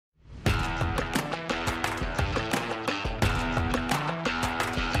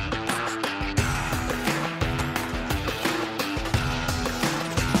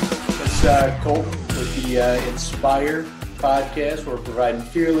Colton with the Inspire podcast. We're providing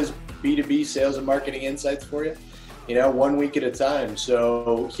fearless B2B sales and marketing insights for you, 1 week at a time.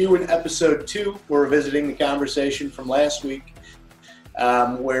 So here in episode 2, we're revisiting the conversation from last week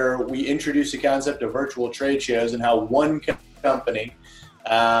where we introduced the concept of virtual trade shows and how one company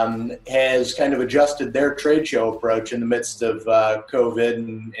has kind of adjusted their trade show approach in the midst of COVID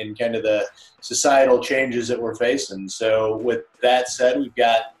and kind of the societal changes that we're facing. So with that said, we've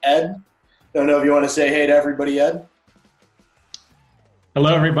got Ed. Don't know if you want to say hey to everybody, Ed.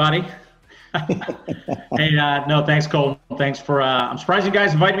 Hello, everybody. Hey, no, thanks, Colton. Thanks for, I'm surprised you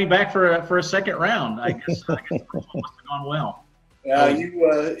guys invited me back for a second round. I guess the first one must have gone well.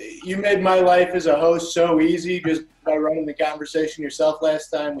 You made my life as a host so easy just by running the conversation yourself last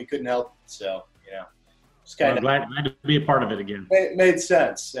time. We couldn't help it. So, it's kind of glad to be a part of it again. Made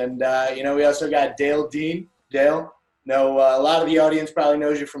sense. And, we also got Dale Dean. Dale, a lot of the audience probably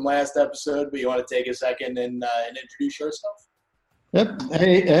knows you from last episode, but you want to take a second and introduce yourself? Yep.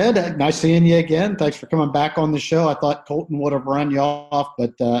 Hey, Ed, nice seeing you again. Thanks for coming back on the show. I thought Colton would have run you off,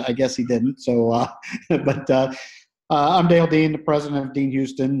 but I guess he didn't. So, I'm Dale Dean, the president of Dean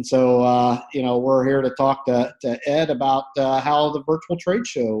Houston. So, we're here to talk to Ed about how the virtual trade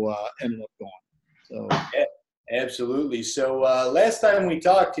show ended up going. So, yeah, absolutely. So last time we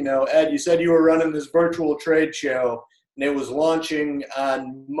talked, Ed, you said you were running this virtual trade show, and it was launching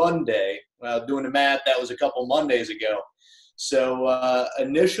on Monday. Well, doing the math, that was a couple Mondays ago. So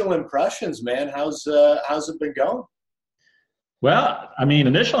initial impressions, man, how's it been going? Well,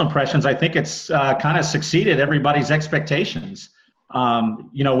 initial impressions, I think it's kind of succeeded everybody's expectations. We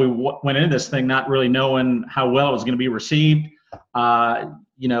went into this thing not really knowing how well it was going to be received,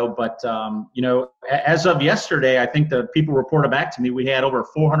 but as of yesterday, I think the people reported back to me, we had over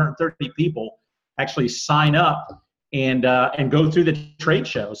 430 people actually sign up and go through the trade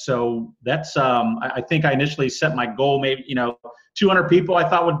show. So that's, I think I initially set my goal, maybe, 200 people I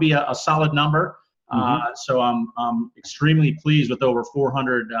thought would be a solid number. So I'm extremely pleased with over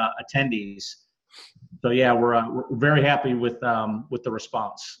 400 attendees. So yeah, we're very happy with the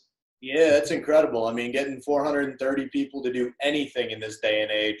response. Yeah, that's incredible. Getting 430 people to do anything in this day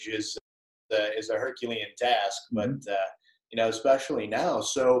and age is a Herculean task, but especially now.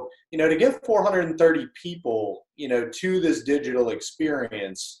 So to get 430 people to this digital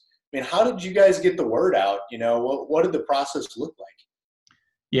experience, how did you guys get the word out? What did the process look like?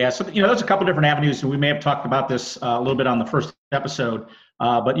 Yeah, so there's a couple different avenues, and we may have talked about this a little bit on the first episode.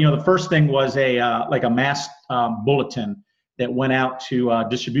 But the first thing was a mass bulletin that went out to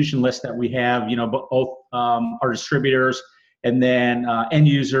distribution lists that we have. Both our distributors and then end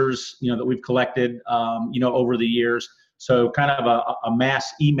users. That we've collected. Over the years. So kind of a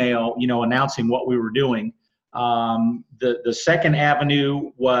mass email. Announcing what we were doing. The second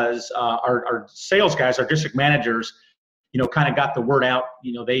avenue was our sales guys, our district managers. Kind of got the word out.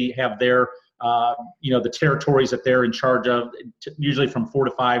 They have their, the territories that they're in charge of, usually from 4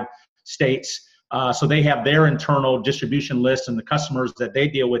 to 5 states. So they have their internal distribution list and the customers that they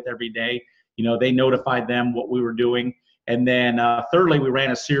deal with every day. They notified them what we were doing. And then thirdly, we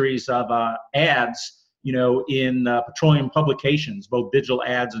ran a series of ads, in petroleum publications, both digital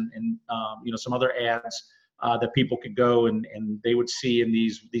ads and some other ads that people could go and they would see in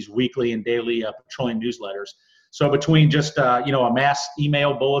these weekly and daily petroleum newsletters. So between just, a mass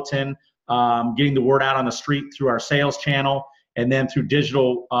email bulletin, getting the word out on the street through our sales channel, and then through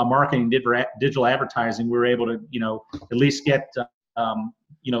digital marketing, digital advertising, we were able to, at least get,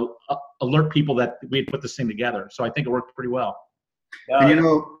 alert people that we had put this thing together. So I think it worked pretty well. And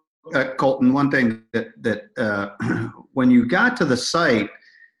Colton, one thing that when you got to the site,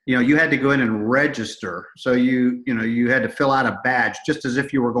 you had to go in and register. So you had to fill out a badge just as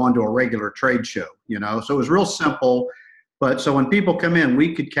if you were going to a regular trade show, So it was real simple. But so when people come in,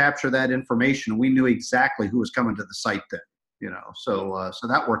 we could capture that information. We knew exactly who was coming to the site then, So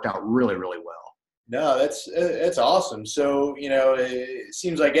that worked out really, really well. No, that's awesome. So, it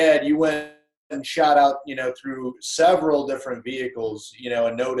seems like, Ed, you went and shot out, through several different vehicles,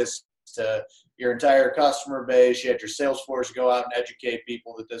 a notice to your entire customer base. You had your sales force go out and educate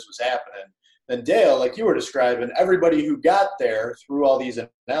people that this was happening. Then Dale, like you were describing, everybody who got there through all these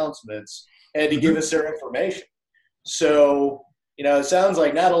announcements had to give us their information. So, it sounds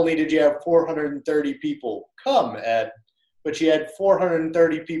like not only did you have 430 people come, Ed, but you had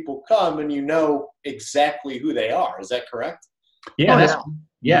 430 people come and exactly who they are. Is that correct? Yeah,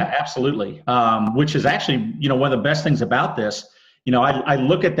 yeah, absolutely. Which is actually, one of the best things about this. I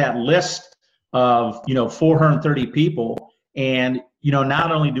look at that list of, 430 people, and,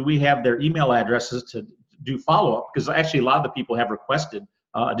 not only do we have their email addresses to do follow-up, because actually a lot of the people have requested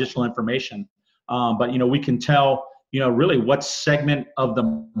additional information. But, we can tell, really what segment of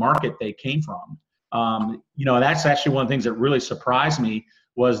the market they came from. That's actually one of the things that really surprised me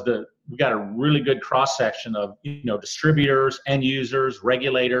was we got a really good cross section of, distributors, end users,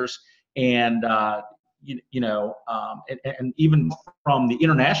 regulators, and, and even from the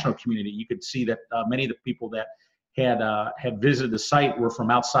international community, you could see that many of the people that had visited the site were from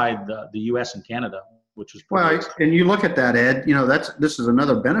outside the U.S. and Canada, which was pretty exciting. And you look at that, Ed. This is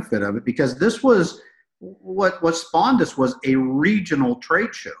another benefit of it, because this was what spawned this was a regional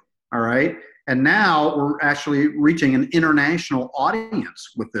trade show. All right, and now we're actually reaching an international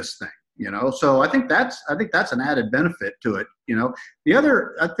audience with this thing. So I think that's an added benefit to it. The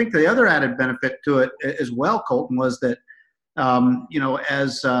other added benefit to it as well, Colton, was that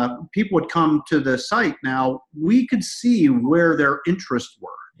as people would come to the site, now we could see where their interests were.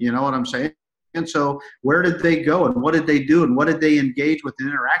 You know what I'm saying? And so where did they go and what did they do and what did they engage with and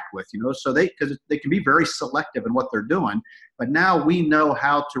interact with? So because they can be very selective in what they're doing, but now we know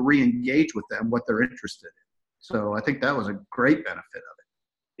how to re-engage with them, what they're interested in. So I think that was a great benefit of it.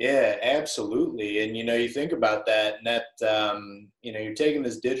 Yeah, absolutely. And, you think about that, and that, you're taking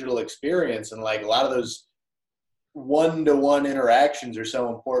this digital experience, and like a lot of those one-to-one interactions are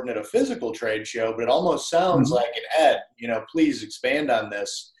so important at a physical trade show, but it almost sounds like an Ed, please expand on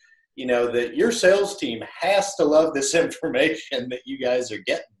this, that your sales team has to love this information that you guys are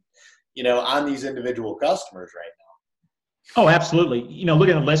getting, on these individual customers right now. Oh, absolutely.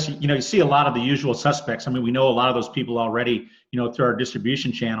 Looking at the list, you see a lot of the usual suspects. I mean, we know a lot of those people already, through our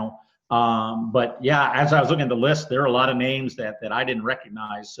distribution channel. But yeah, as I was looking at the list, there are a lot of names that I didn't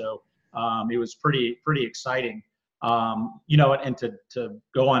recognize. So it was pretty exciting. And to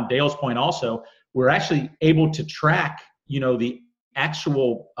go on Dale's point also, we're actually able to track, the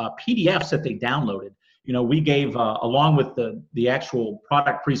actual PDFs that they downloaded. We gave, along with the actual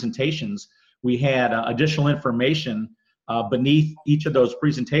product presentations, we had additional information beneath each of those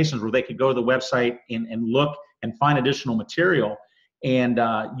presentations where they could go to the website and look and find additional material. And,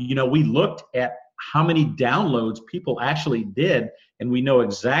 we looked at how many downloads people actually did, and we know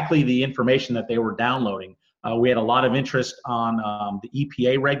exactly the information that they were downloading. We had a lot of interest on the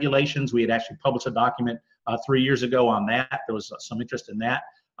EPA regulations. We had actually published a document 3 years ago on that. There was some interest in that.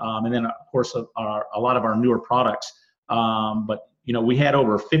 And then, of course, a lot of our newer products. But we had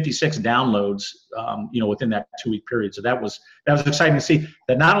over 56 downloads, within that 2-week period. So that was exciting to see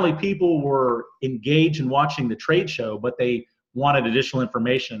that not only people were engaged in watching the trade show, but they wanted additional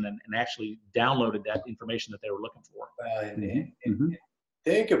information and actually downloaded that information that they were looking for. And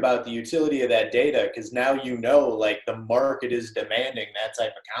think about the utility of that data, because now like the market is demanding that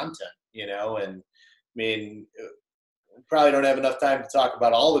type of content, and I mean, we probably don't have enough time to talk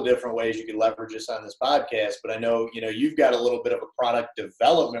about all the different ways you can leverage this on this podcast, but I know, you've got a little bit of a product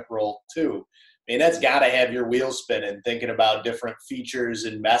development role too. I mean, that's got to have your wheels spinning, thinking about different features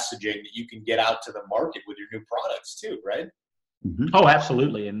and messaging that you can get out to the market with your new products too, right? Oh,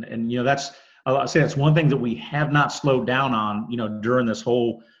 absolutely. And I'll say that's one thing that we have not slowed down on, during this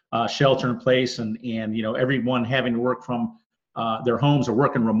whole shelter in place and everyone having to work from their homes or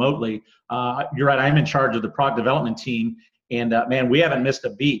working remotely. You're right. I'm in charge of the product development team, and man, we haven't missed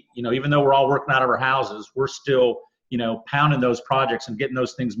a beat. Even though we're all working out of our houses, we're still, pounding those projects and getting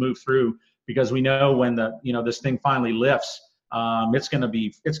those things moved through, because we know when this thing finally lifts, it's going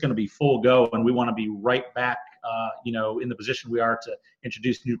to be full go, and we want to be right back, in the position we are to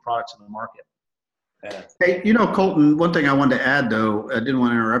introduce new products in the market. Hey, Colton, one thing I wanted to add, though, I didn't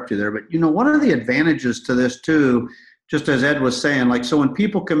want to interrupt you there, but, one of the advantages to this, too, just as Ed was saying, like, so when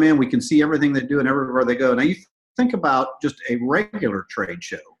people come in, we can see everything they do and everywhere they go. Now, you think about just a regular trade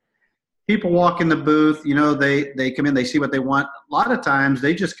show. People walk in the booth, they come in, they see what they want. A lot of times,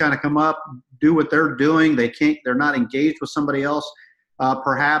 they just kind of come up, do what they're doing. They're not engaged with somebody else,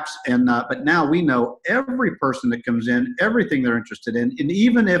 perhaps. But now we know every person that comes in, everything they're interested in. And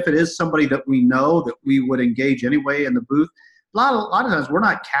even if it is somebody that we know that we would engage anyway in the booth, a lot of times we're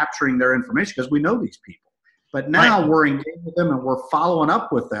not capturing their information because we know these people. But now we're engaged with them and we're following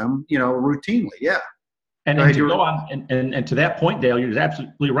up with them, routinely. Yeah. And to go on, and to that point, Dale, you're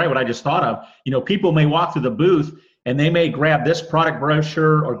absolutely right. What I just thought of, people may walk through the booth and they may grab this product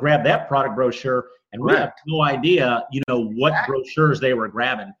brochure or grab that product brochure, and we have no idea, what brochures they were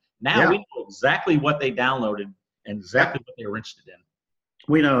grabbing. Now we know exactly what they downloaded and exactly what they were interested in.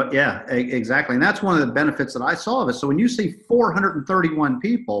 We know, exactly. And that's one of the benefits that I saw of it. So when you see 431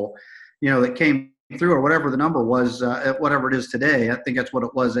 people, that came through, or whatever the number was, whatever it is today, I think that's what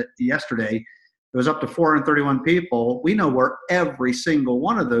it was yesterday. It was up to 431 people. We know where every single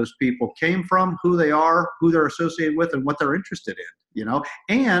one of those people came from, who they are, who they're associated with, and what they're interested in.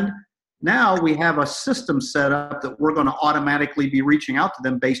 And now we have a system set up that we're going to automatically be reaching out to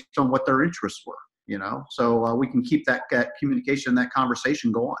them based on what their interests were, so we can keep that communication, that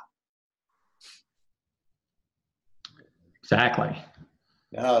conversation going. Exactly.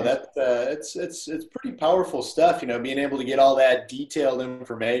 No, it's pretty powerful stuff, being able to get all that detailed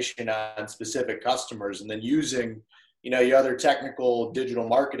information on specific customers and then using, your other technical digital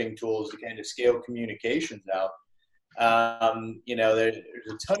marketing tools to kind of scale communications out. There's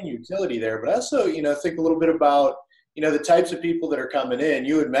a ton of utility there, but also, think a little bit about, the types of people that are coming in.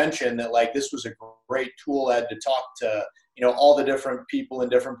 You had mentioned that like this was a great tool, Ed, to talk to, all the different people in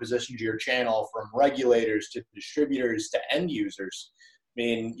different positions of your channel, from regulators to distributors to end users. I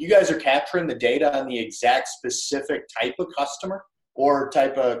mean, you guys are capturing the data on the exact specific type of customer or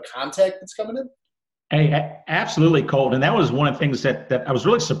type of contact that's coming in? Hey, absolutely, Colt. And that was one of the things that I was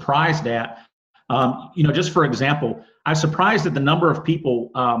really surprised at. Just for example, I was surprised at the number of people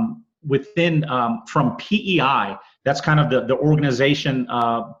within from PEI. That's kind of the organization,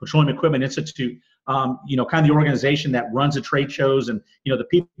 Petroleum Equipment Institute. Kind of the organization that runs the trade shows and the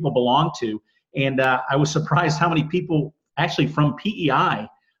people belong to. And I was surprised how many people actually from PEI,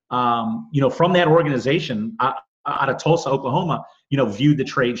 from that organization out of Tulsa, Oklahoma, viewed the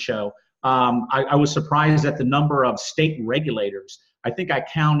trade show. I was surprised at the number of state regulators. I think I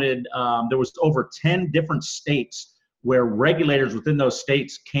counted, there was over 10 different states where regulators within those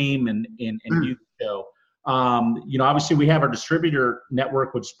states came and viewed the show. Obviously we have our distributor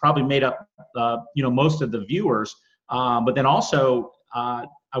network, which probably made up, most of the viewers. But then also I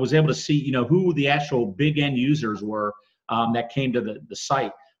was able to see, who the actual big end users were that came to the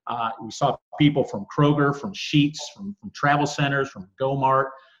site. We saw people from Kroger, from Sheetz, from travel centers, from Gomart,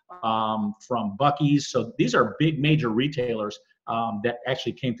 from Buc-ee's. So these are big major retailers that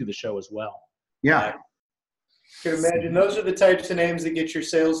actually came through the show as well. Yeah. I can imagine those are the types of names that get your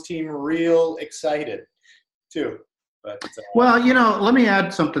sales team real excited too. But well, let me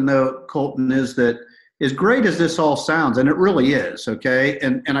add something though, Colton, is that as great as this all sounds, and it really is, okay,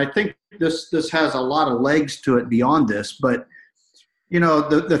 and I think this has a lot of legs to it beyond this, but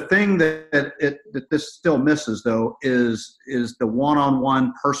the thing that this still misses though is the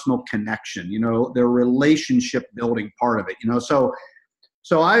one-on-one personal connection, the relationship building part of it,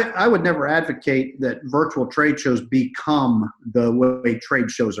 So I would never advocate that virtual trade shows become the way trade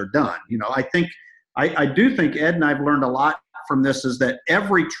shows are done. I do think Ed and I've learned a lot from this, is that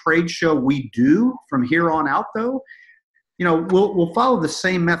every trade show we do from here on out though, we'll follow the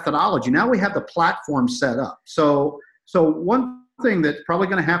same methodology. Now we have the platform set up. So one thing that's probably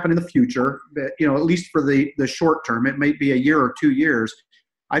going to happen in the future, at least for the short term, it may be a year or 2 years,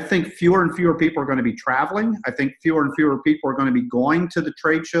 I think fewer and fewer people are going to be traveling. I think fewer and fewer people are going to be going to the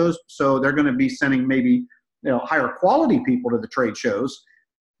trade shows. So they're going to be sending maybe higher quality people to the trade shows,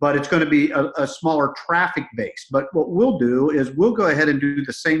 but it's going to be a smaller traffic base. But what we'll do is we'll go ahead and do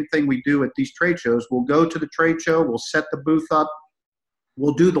the same thing we do at these trade shows. We'll go to the trade show. We'll set the booth up.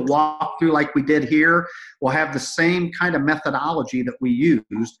 We'll do the walkthrough like we did here. We'll have the same kind of methodology that we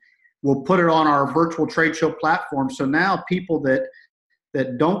used. We'll put it on our virtual trade show platform. So now people that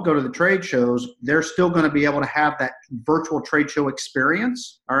don't go to the trade shows, they're still going to be able to have that virtual trade show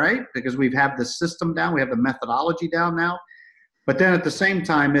experience, all right? Because we've had the system down, we have the methodology down now. But then at the same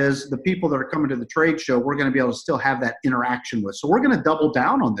time is the people that are coming to the trade show, we're going to be able to still have that interaction with. So we're going to double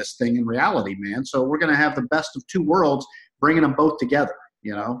down on this thing in reality, man. So we're going to have the best of two worlds, bringing them both together,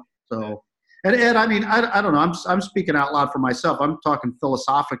 So, and Ed, I mean, I don't know. I'm speaking out loud for myself. I'm talking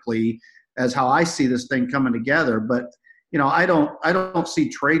philosophically as how I see this thing coming together. But I don't see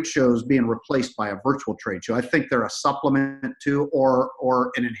trade shows being replaced by a virtual trade show. I think they're a supplement to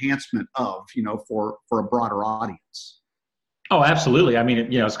or an enhancement of, for a broader audience. Oh, absolutely. I mean,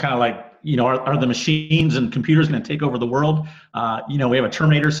 it's kind of like, are the machines and computers going to take over the world? We have a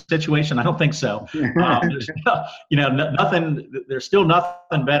Terminator situation. I don't think so. There's, nothing. There's still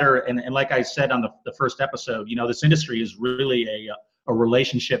nothing better. And like I said on the first episode, this industry is really a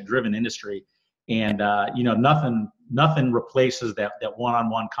relationship-driven industry, and nothing replaces that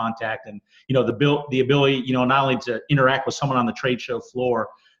one-on-one contact, and the ability not only to interact with someone on the trade show floor,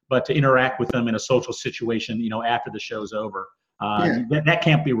 but to interact with them in a social situation after the show's over. That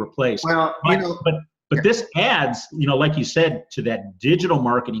can't be replaced. Well, but this adds, like you said, to that digital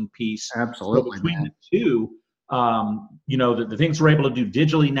marketing piece. Absolutely. So between the two, the things we're able to do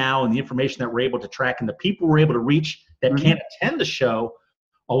digitally now, and the information that we're able to track, and the people we're able to reach that can't attend the show,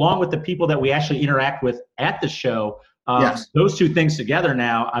 along with the people that we actually interact with at the show. Those two things together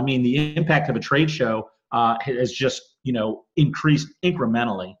now, I mean, the impact of a trade show has just, increased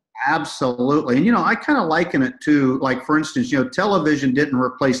incrementally. Absolutely. And, I kind of liken it to, like, for instance, television didn't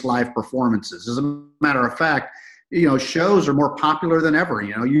replace live performances. As a matter of fact, shows are more popular than ever.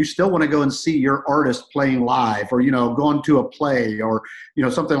 You still want to go and see your artist playing live, or, going to a play, or,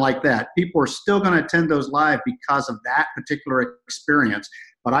 something like that. People are still going to attend those live because of that particular experience.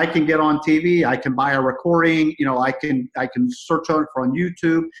 But I can get on TV, I can buy a recording, I can search on it on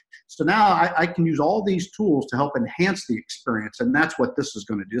YouTube. So now I can use all these tools to help enhance the experience, and that's what this is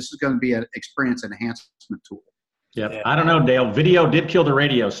going to do. This is going to be an experience enhancement tool. Yep. Yeah. I don't know, Dale. Video did kill the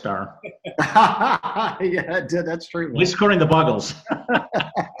radio star. Yeah, it did. That's true. At least according to Buggles.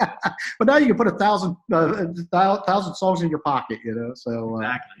 But now you can put 1,000 songs in your pocket, So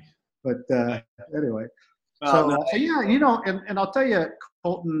exactly. But anyway, so yeah, and I'll tell you,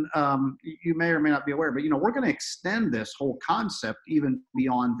 Colton, you may or may not be aware, but we're going to extend this whole concept even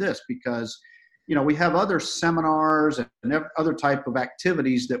beyond this, because we have other seminars and other type of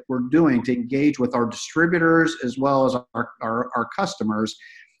activities that we're doing to engage with our distributors as well as our customers.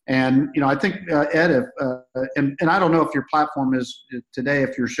 And I think Ed, and I don't know if your platform is today,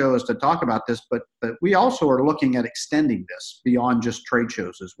 if your show is to talk about this, but we also are looking at extending this beyond just trade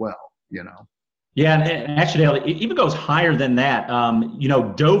shows as well. Yeah, and actually, Dale, it even goes higher than that.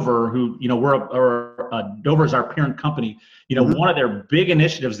 Dover, who Dover is our parent company. One of their big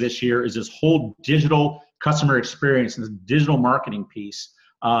initiatives this year is this whole digital customer experience and this digital marketing piece.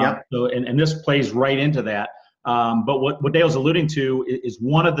 Yep. So, and this plays right into that. But what Dale's alluding to is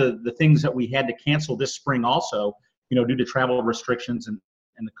one of the things that we had to cancel this spring also, due to travel restrictions and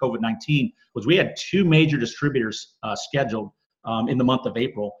the COVID-19, was we had 2 major distributors scheduled in the month of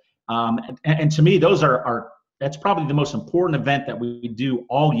April. And to me, that's probably the most important event that we do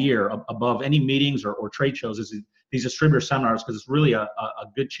all year above any meetings or trade shows, is these distributor seminars, because it's really a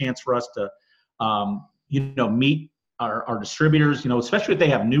good chance for us to, meet our distributors, especially if they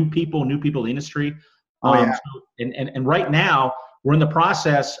have new people in the industry. And right now we're in the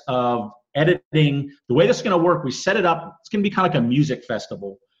process of editing. The way this is going to work, we set it up. It's going to be kind of like a music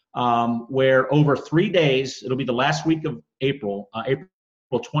festival, where over 3 days, it'll be the last week of April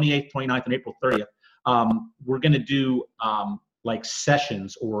 28th, 29th, and April 30th. We're going to do like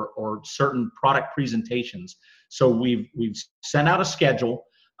sessions or certain product presentations. So we've sent out a schedule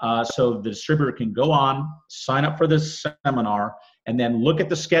so the distributor can go on, sign up for this seminar, and then look at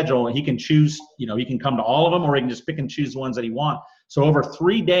the schedule, and he can choose, he can come to all of them, or he can just pick and choose the ones that he wants. So over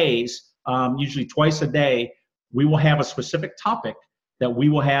 3 days, usually twice a day, we will have a specific topic that we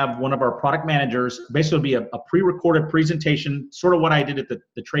will have one of our product managers, basically it'll be a pre-recorded presentation, sort of what I did at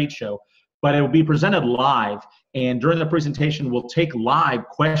the trade show, but it will be presented live. And during the presentation, we'll take live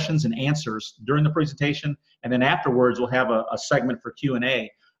questions and answers during the presentation. And then afterwards, we'll have a segment for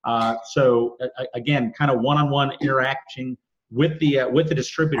Q&A. So again, kind of one-on-one interaction with the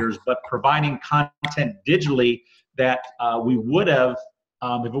distributors, but providing content digitally that we would have,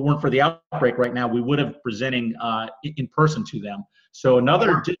 if it weren't for the outbreak right now, we would have presenting in person to them. So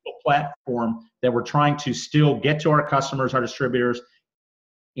another digital platform that we're trying to still get to our customers, our distributors,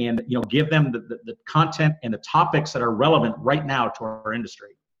 and give them the content and the topics that are relevant right now to our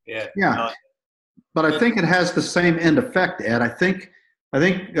industry. Yeah. But I think it has the same end effect, Ed. I think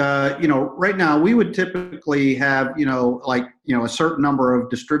right now we would typically have a certain number of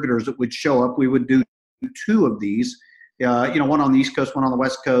distributors that would show up. We would do 2 of these, one on the East Coast, one on the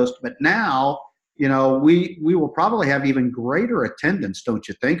West Coast. But now, we will probably have even greater attendance, don't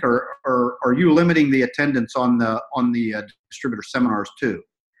you think? Or are you limiting the attendance on the distributor seminars too?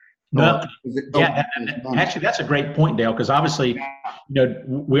 No, actually, that's a great point, Dale, because obviously,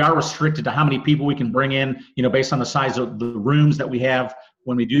 we are restricted to how many people we can bring in, based on the size of the rooms that we have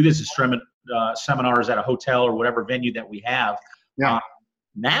when we do these seminars at a hotel or whatever venue that we have. Yeah.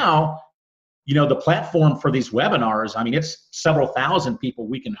 Now, the platform for these webinars, I mean, it's several thousand people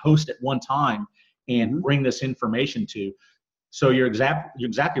we can host at one time and bring this information to. So you're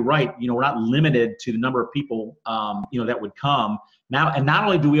exactly right. We're not limited to the number of people, that would come now. And not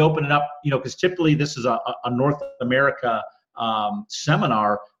only do we open it up, because typically this is a North America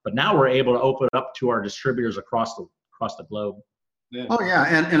seminar, but now we're able to open it up to our distributors across the globe. Yeah. Oh yeah,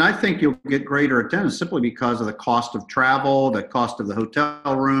 and I think you'll get greater attendance simply because of the cost of travel, the cost of the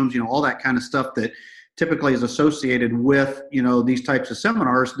hotel rooms, all that kind of stuff that typically is associated with these types of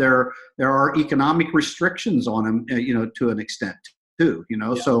seminars. There are economic restrictions on them, to an extent too.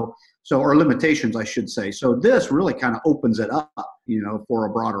 Yeah. So or limitations, I should say. So this really kind of opens it up, for a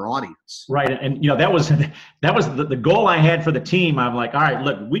broader audience. Right, and that was the goal I had for the team. I'm like, all right,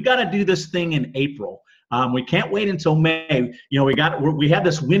 look, we got to do this thing in April. We can't wait until May. We had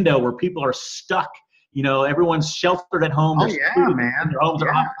this window where people are stuck everyone's sheltered at home. Oh, There's yeah, food man. in their homes and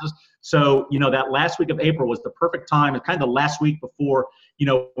Yeah. offices. So, that last week of April was the perfect time. It's kind of the last week before,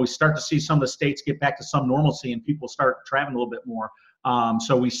 we start to see some of the states get back to some normalcy and people start traveling a little bit more.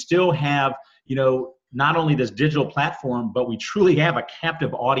 So we still have, not only this digital platform, but we truly have a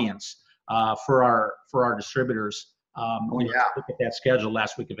captive audience for our distributors. Look at that schedule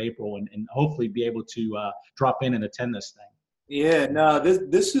last week of April and hopefully be able to drop in and attend this thing. Yeah, no,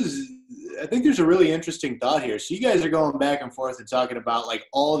 this is, I think there's a really interesting thought here. So you guys are going back and forth and talking about like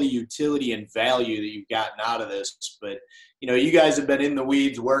all the utility and value that you've gotten out of this, but you guys have been in the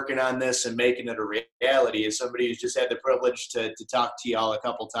weeds working on this and making it a reality. As somebody who's just had the privilege to talk to y'all a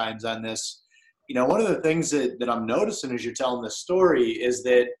couple times on this, one of the things that I'm noticing as you're telling this story is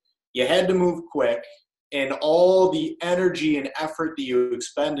that you had to move quick, and all the energy and effort that you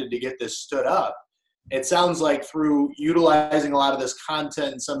expended to get this stood up, it sounds like through utilizing a lot of this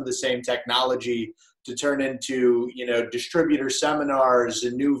content and some of the same technology to turn into, distributor seminars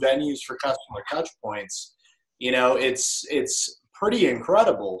and new venues for customer touch points. It's pretty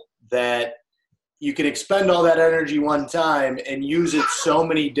incredible that you can expend all that energy one time and use it so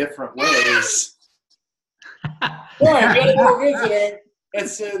many different ways. Boy, I'm getting more visitor.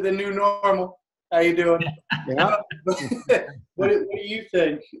 That's the new normal. How you doing? Yeah. What do you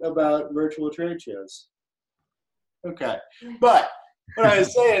think about virtual trade shows? Okay. But what I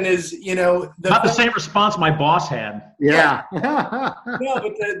was saying is, not the same response my boss had. Yeah. No,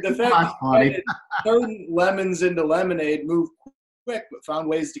 but the fact that you turned lemons into lemonade, moved quick, but found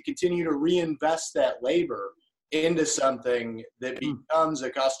ways to continue to reinvest that labor into something that becomes a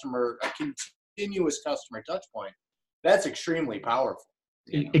continuous customer touch point. That's extremely powerful.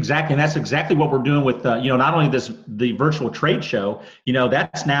 Exactly. And that's exactly what we're doing with, not only the virtual trade show,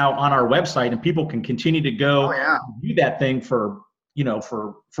 that's now on our website and people can continue to go view that thing for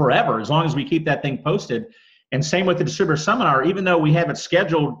forever, as long as we keep that thing posted. And same with the distributor seminar, even though we have it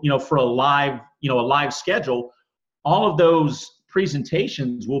scheduled, for a live schedule, all of those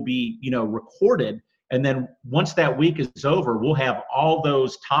presentations will be, recorded. And then once that week is over, we'll have all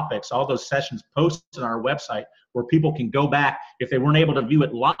those topics, all those sessions posted on our website where people can go back. If they weren't able to view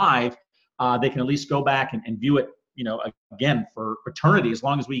it live, they can at least go back and view it, again, for eternity, as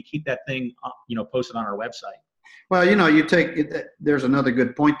long as we keep that thing, posted on our website. Well, there's another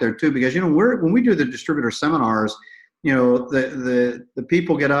good point there too, because, when we do the distributor seminars, the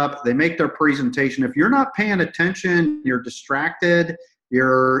people get up, they make their presentation. If you're not paying attention, you're distracted,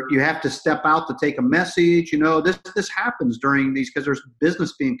 you have to step out to take a message. This happens during these because there's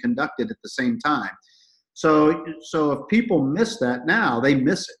business being conducted at the same time. So if people miss that now, they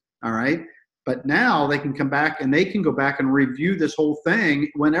miss it. All right. But now they can come back and they can go back and review this whole thing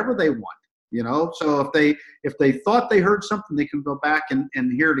whenever they want. So if they thought they heard something, they can go back and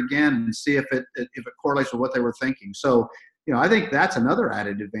hear it again and see if it correlates with what they were thinking. So, I think that's another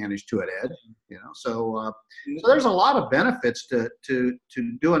added advantage to it, Ed. So there's a lot of benefits to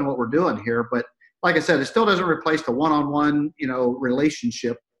doing what we're doing here. But like I said, it still doesn't replace the one-on-one,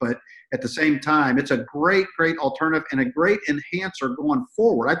 relationship. But at the same time, it's a great, great alternative and a great enhancer going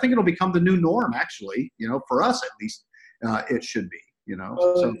forward. I think it'll become the new norm, actually. For us at least, it should be.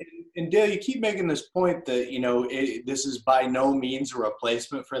 And Dale, you keep making this point that this is by no means a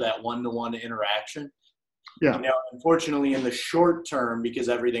replacement for that one-to-one interaction. Yeah. Unfortunately, in the short term, because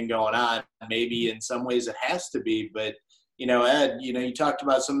everything going on, maybe in some ways it has to be. But Ed, you talked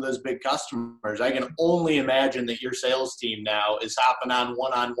about some of those big customers. I can only imagine that your sales team now is hopping on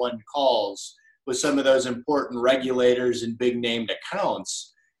one-on-one calls with some of those important regulators and big named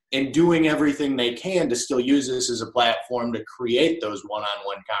accounts, and doing everything they can to still use this as a platform to create those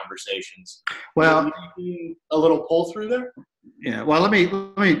one-on-one conversations. Well, a little pull through there? Yeah. Well, let me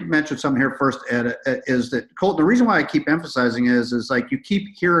mention something here first, Ed, is that Colton, the reason why I keep emphasizing is like you keep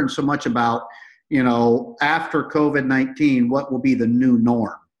hearing so much about, after COVID-19, what will be the new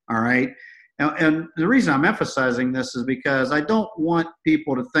norm. All right. And the reason I'm emphasizing this is because I don't want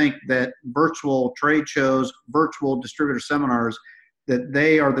people to think that virtual trade shows, virtual distributor seminars, that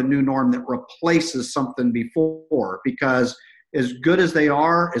they are the new norm that replaces something before, because as good as they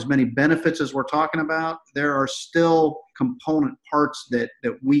are, as many benefits as we're talking about, there are still component parts that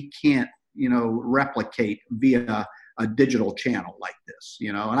we can't, replicate via a digital channel like this,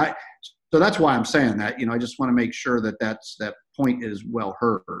 and so that's why I'm saying that, I just want to make sure that that point is well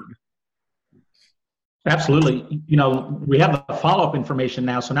heard. Absolutely. We have the follow-up information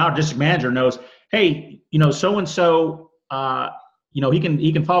now. So now our district manager knows, hey, so-and-so, he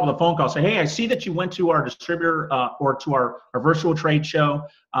can follow up with a phone call, say, hey, I see that you went to our distributor or to our virtual trade show.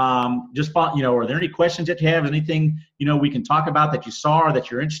 Are there any questions that you have, anything, we can talk about that you saw or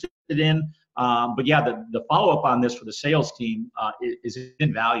that you're interested in? But yeah, the follow up on this for the sales team is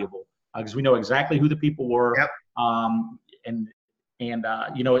invaluable because we know exactly who the people were. Yep. And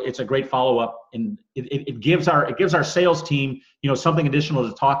it's a great follow up, and it gives our sales team something additional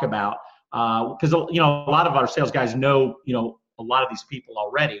to talk about because a lot of our sales guys know a lot of these people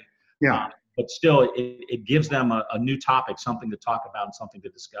already. Yeah. But still, it gives them a new topic, something to talk about and something to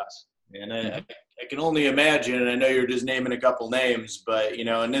discuss. And I can only imagine, and I know you're just naming a couple names, but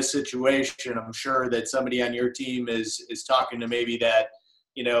in this situation, I'm sure that somebody on your team is talking to maybe that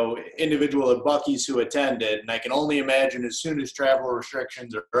individual at Buc-ee's who attended, and I can only imagine as soon as travel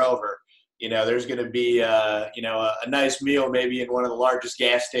restrictions are over, there's going to be a nice meal maybe in one of the largest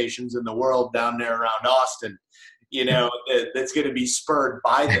gas stations in the world down there around Austin, that's going to be spurred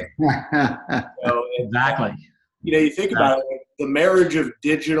by them. Exactly. You think about it, the marriage of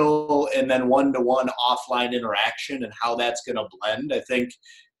digital and then one-to-one offline interaction and how that's going to blend. I think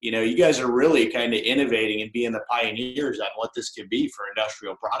you guys are really kind of innovating and being the pioneers on what this can be for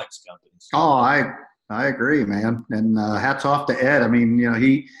industrial products companies. Oh, I agree, man. And hats off to Ed. I mean,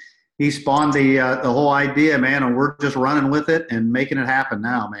 he spawned the whole idea, man, and we're just running with it and making it happen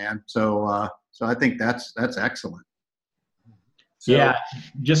now, man. So I think that's excellent. So, yeah,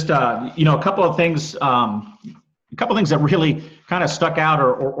 just a couple of things that really kind of stuck out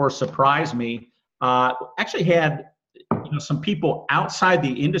or surprised me. Actually had some people outside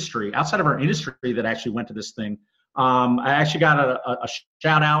of our industry that actually went to this thing. I actually got a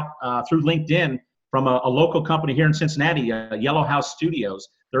shout out through LinkedIn from a local company here in Cincinnati, Yellow House Studios.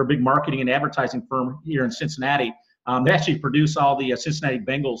 They're a big marketing and advertising firm here in Cincinnati. They actually produce all the Cincinnati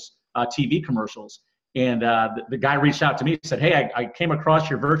Bengals TV commercials. And the guy reached out to me and said, hey, I came across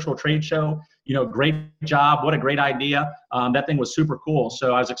your virtual trade show. Great job. What a great idea. That thing was super cool.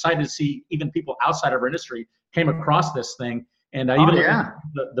 So I was excited to see even people outside of our industry came across this thing. And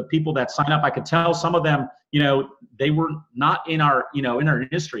the people that signed up, I could tell some of them, they were not in our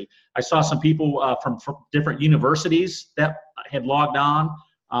industry. I saw some people from different universities that had logged on.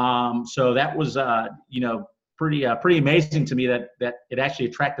 So that was, pretty amazing to me that it actually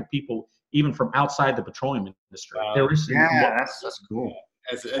attracted people even from outside the petroleum industry. That's cool.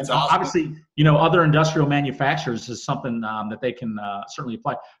 It's awesome. Obviously, other industrial manufacturers is something that they can certainly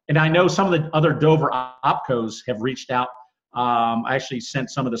apply. And I know some of the other Dover opcos have reached out. I actually sent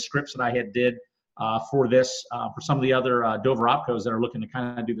some of the scripts that I had did for this for some of the other Dover opcos that are looking to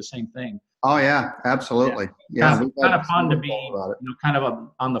kind of do the same thing. Oh yeah, absolutely. Yeah, kind of fun to be kind of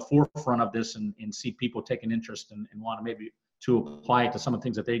on the forefront of this and see people take an interest and want to maybe to apply it to some of the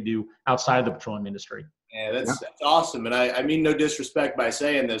things that they do outside of the petroleum industry. Yeah, that's awesome. And I mean no disrespect by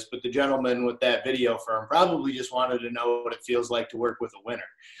saying this, but the gentleman with that video firm probably just wanted to know what it feels like to work with a winner.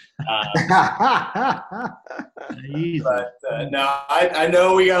 But I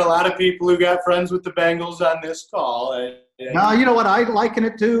know we got a lot of people who got friends with the Bengals on this call. No, you know what? I liken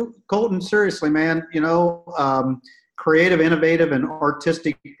it to, Colton, seriously, man. Creative, innovative, and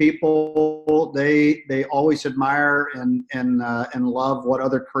artistic people, they always admire and love what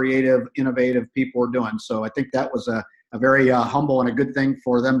other creative, innovative people are doing. So I think that was a very humble and a good thing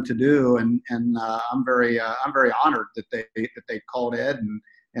for them to do. And I'm very honored that they called Ed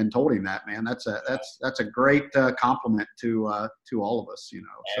and told him that, man. That's a great compliment to all of us,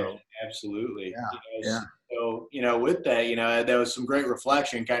 So absolutely. Yeah. So with that, there was some great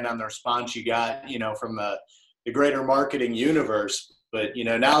reflection kind of on the response you got, from the greater marketing universe. But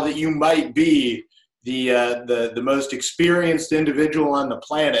now that you might be the most experienced individual on the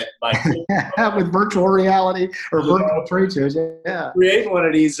planet by with virtual reality or virtual trade shows, create one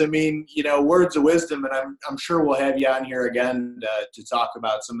of these. I mean, words of wisdom, and I'm sure we'll have you on here again to talk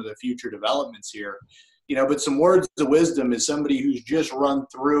about some of the future developments here. But some words of wisdom is somebody who's just run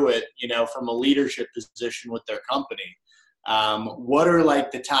through it, from a leadership position with their company. What are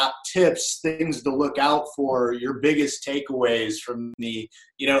like the top tips, things to look out for, your biggest takeaways from the,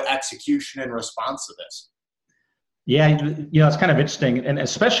 execution and response to this? Yeah, it's kind of interesting. And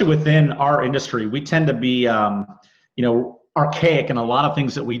especially within our industry, we tend to be, archaic in a lot of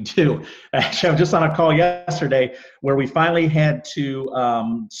things that we do. Actually, I was just on a call yesterday where we finally had to,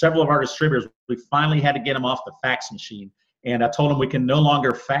 several of our distributors, we finally had to get them off the fax machine. And I told them we can no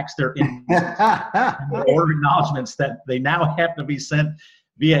longer fax their order acknowledgments, that they now have to be sent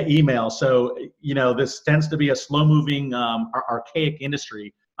via email. So, this tends to be a slow-moving, archaic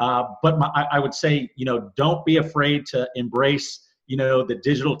industry. But I would say, don't be afraid to embrace, the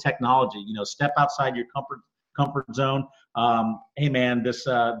digital technology. Step outside your comfort zone. Hey, man, this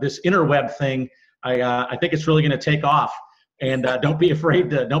interweb thing, I think it's really going to take off. And don't be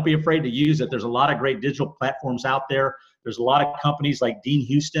afraid to use it. There's a lot of great digital platforms out there. There's a lot of companies like Dean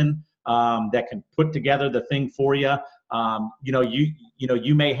Houston that can put together the thing for you.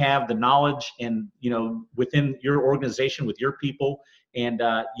 You may have the knowledge and, within your organization with your people, and,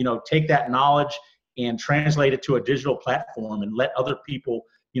 take that knowledge and translate it to a digital platform and let other people,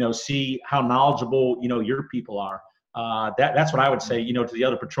 see how knowledgeable, your people are. That's what I would say, to the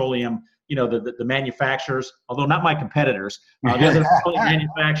other petroleum, the manufacturers, although not my competitors, the other petroleum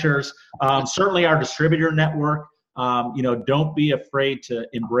manufacturers, certainly our distributor network. Don't be afraid to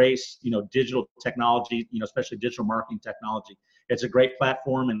embrace, digital technology, especially digital marketing technology. It's a great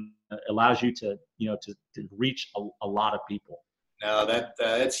platform and allows you to reach a lot of people. No,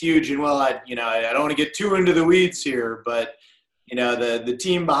 that's huge. And well, I don't want to get too into the weeds here, but the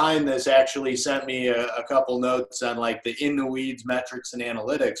team behind this actually sent me a couple notes on like the in the weeds metrics and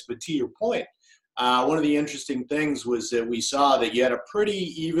analytics. But to your point, one of the interesting things was that we saw that you had a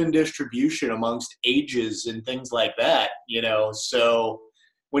pretty even distribution amongst ages and things like that, So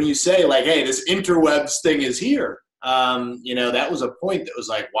when you say like, hey, this interwebs thing is here, that was a point that was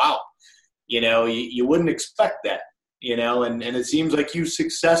like, wow, you wouldn't expect that, and it seems like you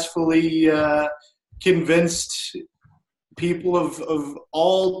successfully convinced people of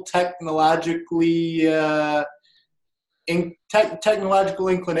all technological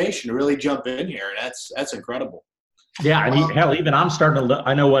inclination to really jump in here, and that's incredible. Yeah, and hell, even I'm starting to.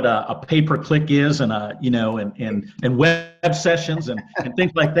 I know what a pay-per-click is, and and web sessions and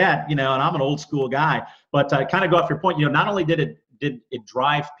things like that. And I'm an old school guy, but kind of go off your point. Not only did it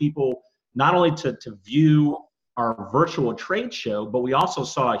drive people not only to view our virtual trade show, but we also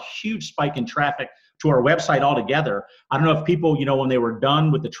saw a huge spike in traffic to our website altogether. I don't know if people, when they were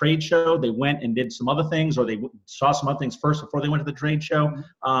done with the trade show, they went and did some other things, or they saw some other things first before they went to the trade show.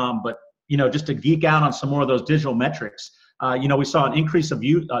 But just to geek out on some more of those digital metrics, we saw an increase of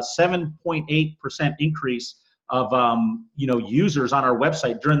 7.8% increase of users on our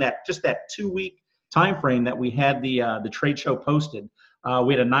website during that 2-week time frame that we had the trade show posted.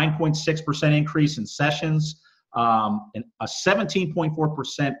 We had a 9.6% increase in sessions, and a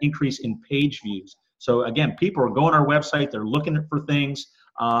 17.4% increase in page views. So again, people are going to our website, they're looking for things,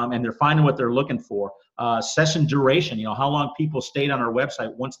 and they're finding what they're looking for. Session duration, how long people stayed on our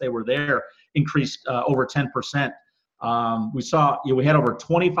website once they were there, increased over 10%. We saw, we had over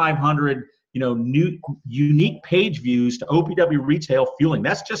 2,500, new unique page views to OPW Retail Fueling.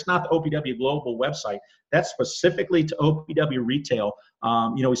 That's just not the OPW Global website. That's specifically to OPW Retail.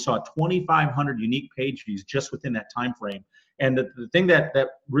 We saw 2,500 unique page views just within that time frame. And the thing that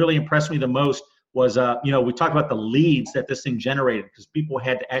really impressed me the most was, we talked about the leads that this thing generated, because people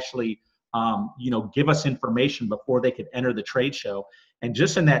had to actually, give us information before they could enter the trade show. And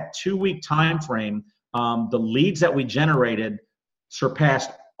just in that 2-week time frame, the leads that we generated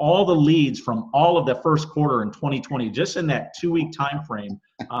surpassed all the leads from all of the first quarter in 2020. Just in that 2-week time frame,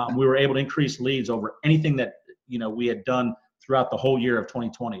 we were able to increase leads over anything that we had done throughout the whole year of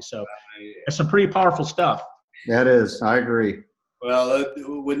 2020. So it's some pretty powerful stuff. That is, I agree. Well,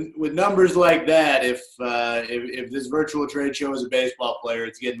 with numbers like that, if this virtual trade show is a baseball player,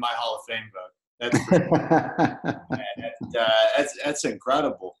 it's getting my Hall of Fame vote. That's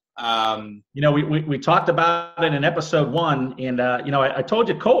incredible. We talked about it in episode 1, and I told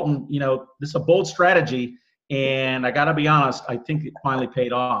you, Colton, this is a bold strategy, and I got to be honest, I think it finally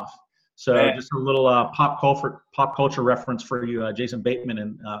paid off. So just a little pop culture reference for you, Jason Bateman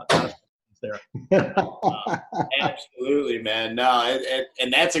and there. Absolutely, man. No,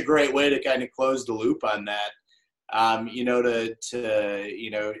 and that's a great way to kind of close the loop on that. Do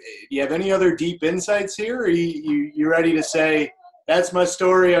you have any other deep insights here? Or you ready to say, that's my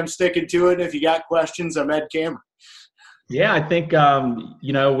story, I'm sticking to it, and if you got questions, I'm Ed Cameron? Yeah, I think,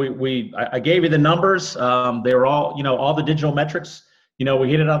 I gave you the numbers. They were all the digital metrics, we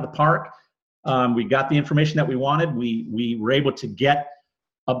hit it out of the park. We got the information that we wanted. We were able to get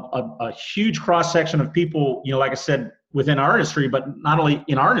a huge cross-section of people, like I said, within our industry, but not only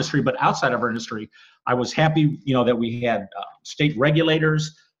in our industry, but outside of our industry. I was happy, that we had state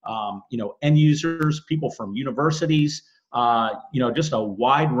regulators, end users, people from universities, just a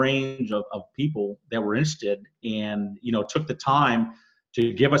wide range of people that were interested and, took the time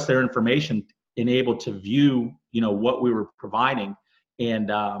to give us their information and able to view, what we were providing.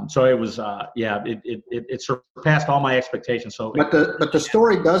 And so it was, it surpassed all my expectations. So, but the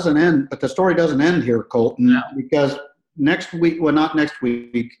story doesn't end. But the story doesn't end here, Colton, because next week, well, not next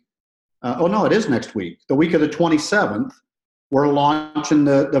week. It is next week. The week of the 27th, we're launching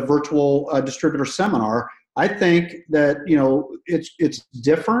the virtual distributor seminar. I think that it's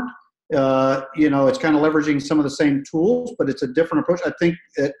different. It's kind of leveraging some of the same tools, but it's a different approach. I think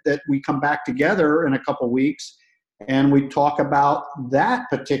that we come back together in a couple of weeks. and we talk about that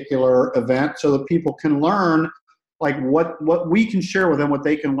particular event so that people can learn like what we can share with them, what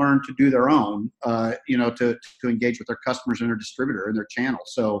they can learn to do their own, to engage with their customers and their distributor and their channel.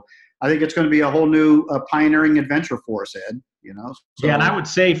 So I think it's going to be a whole new pioneering adventure for us, Ed. So. Yeah, and I would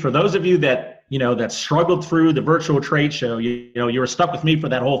say for those of you that that struggled through the virtual trade show, you were stuck with me for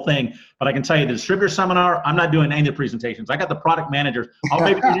that whole thing. But I can tell you, the distributor seminar, I'm not doing any of the presentations. I got the product managers. I'll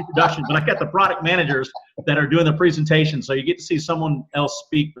maybe do the introduction, but I got the product managers that are doing the presentation. So you get to see someone else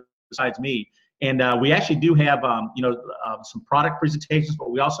speak besides me. And we actually do have some product presentations,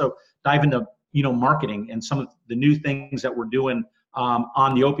 but we also dive into marketing and some of the new things that we're doing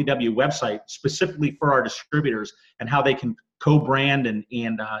on the OPW website specifically for our distributors and how they can co-brand and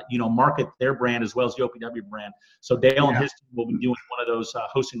market their brand as well as the OPW brand. So Dale and his team will be doing one of those,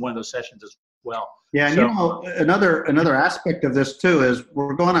 hosting one of those sessions as well. Yeah, and another aspect of this too is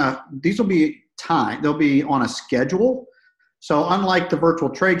these will be timed. They'll be on a schedule. So unlike the virtual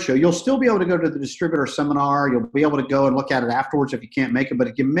trade show, you'll still be able to go to the distributor seminar. You'll be able to go and look at it afterwards if you can't make it. But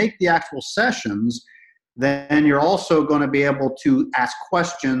if you make the actual sessions, then you're also going to be able to ask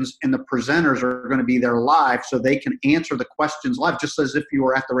questions, and the presenters are going to be there live so they can answer the questions live, just as if you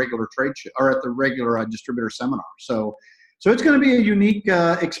were at the regular trade show or at the regular distributor seminar. So it's going to be a unique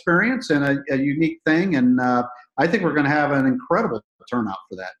experience and a unique thing, and I think we're going to have an incredible turnout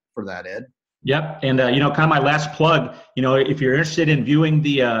for that, Ed. Yep, and kind of my last plug. If you're interested in viewing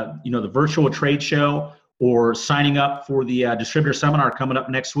the the virtual trade show or signing up for the distributor seminar coming up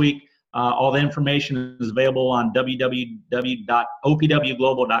next week. All the information is available on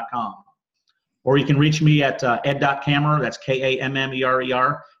www.opwglobal.com. Or you can reach me at ed.kammerer, that's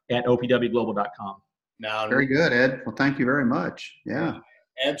Kammerer, at opwglobal.com. Now, very good, Ed. Well, thank you very much. Yeah.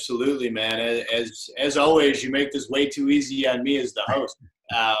 Absolutely, man. As always, you make this way too easy on me as the host.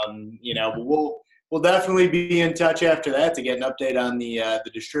 But we'll definitely be in touch after that to get an update on the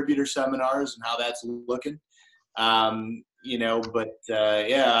distributor seminars and how that's looking. I'm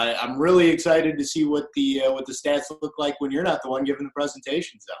really excited to see what the stats look like when you're not the one giving the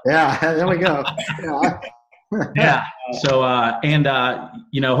presentations out. Yeah, there we go. Yeah. So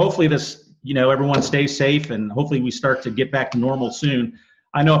hopefully this, everyone stays safe, and hopefully we start to get back to normal soon.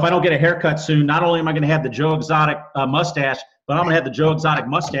 I know if I don't get a haircut soon, not only am I going to have the Joe Exotic mustache, but I'm going to have the Joe Exotic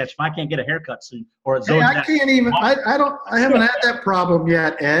mustache if I can't get a haircut soon. Or a I can't even. I haven't had that problem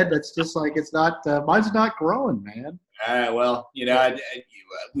yet, Ed. It's just like it's not. Mine's not growing, man. All right. Well,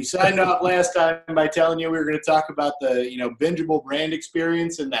 we signed off last time by telling you we were going to talk about the bingeable brand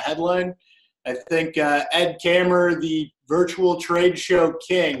experience in the headline. I think Ed Kammerer, the virtual trade show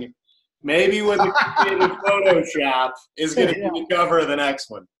king, maybe with a creative Photoshop, is going to be the cover of the next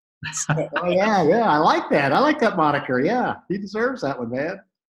one. Oh, yeah. I like that. I like that moniker. Yeah, he deserves that one, man.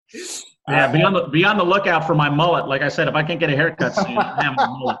 Yeah, be on the lookout for my mullet. Like I said, if I can't get a haircut soon, I have a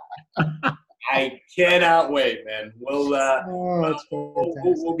mullet. I cannot wait, man. We'll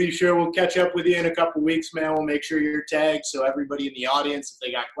be sure we'll catch up with you in a couple weeks, man. We'll make sure you're tagged so everybody in the audience, if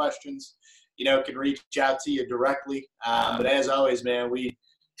they got questions, can reach out to you directly. But as always, man, we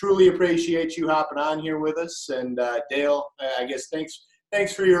truly appreciate you hopping on here with us. And Dale, I guess thanks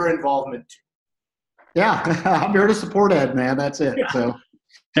for your involvement too. Yeah, I'm here to support Ed, man. That's it. So,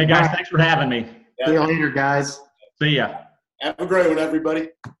 hey guys, thanks for having me. See you later, guys. See ya. Have a great one, everybody.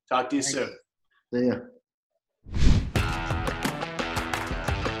 Talk to you soon. See ya.